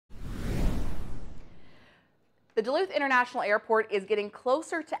The Duluth International Airport is getting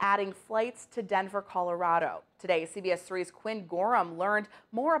closer to adding flights to Denver, Colorado. Today, CBS 3's Quinn Gorham learned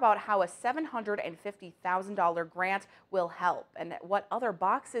more about how a $750,000 grant will help and what other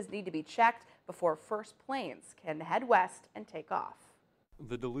boxes need to be checked before first planes can head west and take off.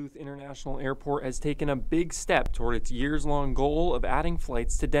 The Duluth International Airport has taken a big step toward its years-long goal of adding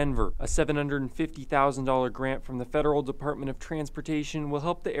flights to Denver. A $750,000 grant from the Federal Department of Transportation will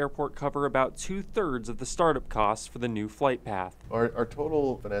help the airport cover about 2/3 of the startup costs for the new flight path. Our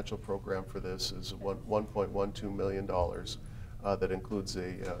total financial program for this is $1.12 million. That includes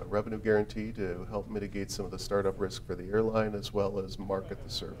a revenue guarantee to help mitigate some of the startup risk for the airline as well as market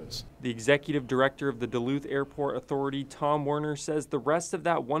the service. The executive director of the Duluth Airport Authority, Tom Werner, says the rest of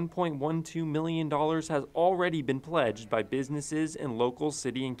that $1.12 million has already been pledged by businesses and local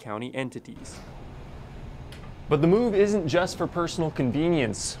city and county entities. But the move isn't just for personal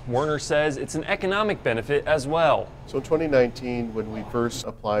convenience. Werner says it's an economic benefit as well. So in 2019, when we first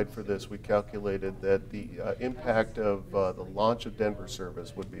applied for this, we calculated that the impact of the launch of Denver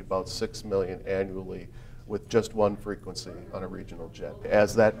service would be about $6 million annually with just one frequency on a regional jet.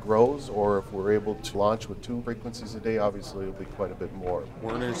 As that grows, or if we're able to launch with 2 frequencies a day, obviously it'll be quite a bit more.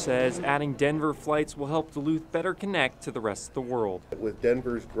 Werner says adding Denver flights will help Duluth better connect to the rest of the world. With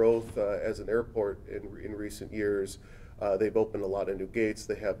Denver's growth as an airport in recent years, they've opened a lot of new gates,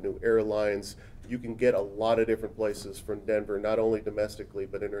 they have new airlines. You can get a lot of different places from Denver, not only domestically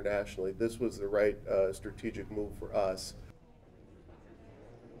but internationally. This was the right strategic move for us.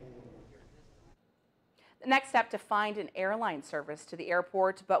 The next step to find an airline service to the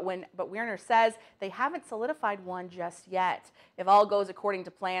airport, but Werner says they haven't solidified one just yet. If all goes according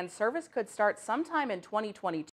to plan, service could start sometime in 2022.